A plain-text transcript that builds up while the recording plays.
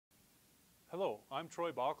Hello, I'm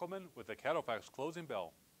Troy Bockelmann with the CattleFax Closing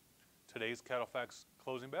Bell. Today's CattleFax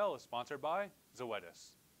Closing Bell is sponsored by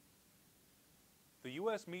Zoetis. The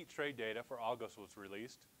U.S. meat trade data for August was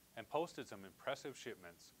released and posted some impressive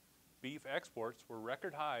shipments. Beef exports were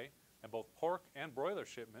record high and both pork and broiler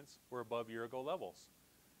shipments were above year-ago levels.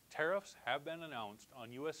 Tariffs have been announced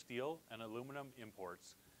on U.S. steel and aluminum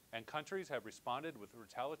imports, and countries have responded with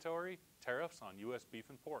retaliatory tariffs on U.S. beef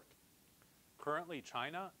and pork. Currently,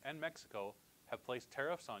 China and Mexico have placed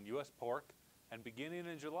tariffs on U.S. pork, and beginning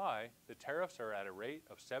in July, the tariffs are at a rate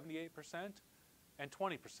of 78% and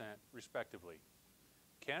 20% respectively.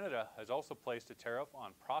 Canada has also placed a tariff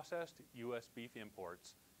on processed U.S. beef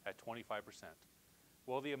imports at 25%.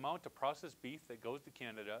 While the amount of processed beef that goes to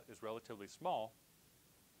Canada is relatively small,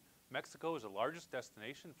 Mexico is the largest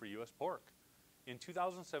destination for U.S. pork. In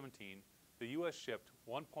 2017, the U.S. shipped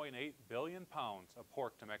 1.8 billion pounds of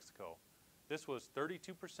pork to Mexico. This was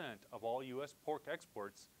 32% of all U.S. pork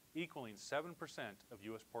exports, equaling 7% of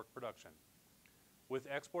U.S. pork production. With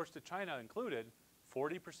exports to China included,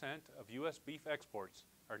 40% of U.S. beef exports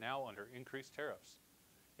are now under increased tariffs.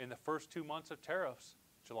 In the first 2 months of tariffs,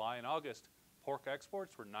 July and August, pork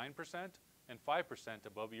exports were 9% and 5%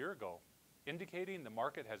 above a year ago, indicating the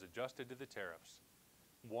market has adjusted to the tariffs.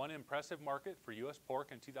 One impressive market for U.S. pork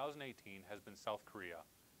in 2018 has been South Korea,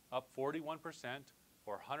 up 41%,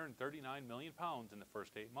 or 139 million pounds in the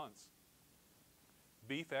first 8 months.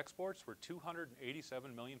 Beef exports were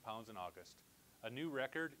 287 million pounds in August, a new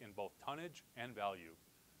record in both tonnage and value.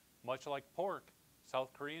 Much like pork,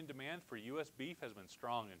 South Korean demand for U.S. beef has been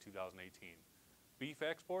strong in 2018. Beef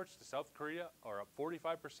exports to South Korea are up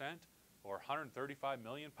 45%, or 135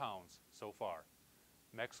 million pounds so far.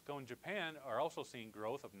 Mexico and Japan are also seeing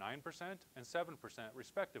growth of 9% and 7%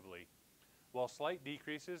 respectively, while slight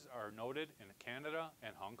decreases are noted in Canada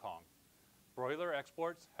and Hong Kong. Broiler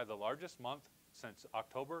exports had the largest month since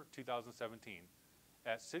October 2017,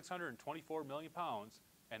 at 624 million pounds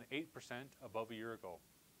and 8% above a year ago.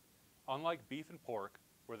 Unlike beef and pork,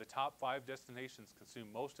 where the top 5 destinations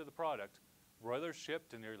consume most of the product, broilers shipped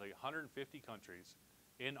to nearly 150 countries.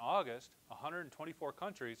 In August, 124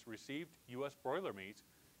 countries received U.S. broiler meat,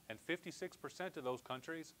 and 56% of those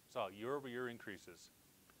countries saw year-over-year increases.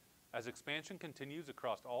 As expansion continues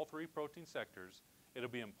across all 3 protein sectors, it'll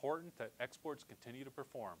be important that exports continue to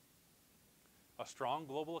perform. A strong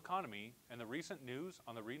global economy and the recent news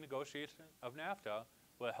on the renegotiation of NAFTA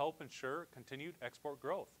will help ensure continued export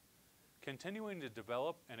growth. Continuing to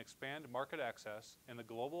develop and expand market access in the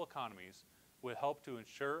global economies will help to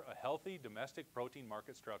ensure a healthy domestic protein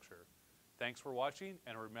market structure. Thanks for watching,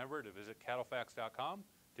 and remember to visit CattleFax.com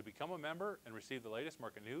to become a member and receive the latest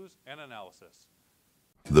market news and analysis.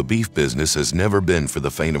 The beef business has never been for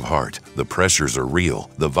the faint of heart. The pressures are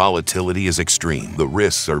real, the volatility is extreme, the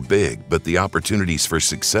risks are big, but the opportunities for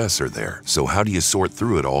success are there. So how do you sort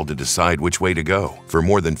through it all to decide which way to go? For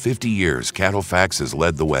more than 50 years, CattleFax has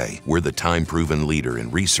led the way. We're the time-proven leader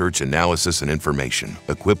in research, analysis, and information.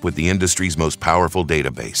 Equipped with the industry's most powerful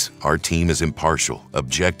database, our team is impartial,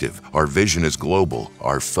 objective, our vision is global,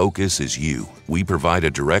 our focus is you. We provide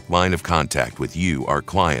a direct line of contact with you, our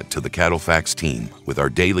client, to the CattleFax team with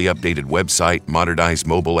our daily updated website, modernized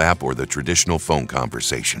mobile app, or the traditional phone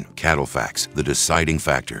conversation. CattleFax, the deciding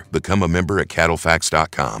factor. Become a member at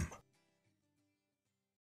CattleFax.com.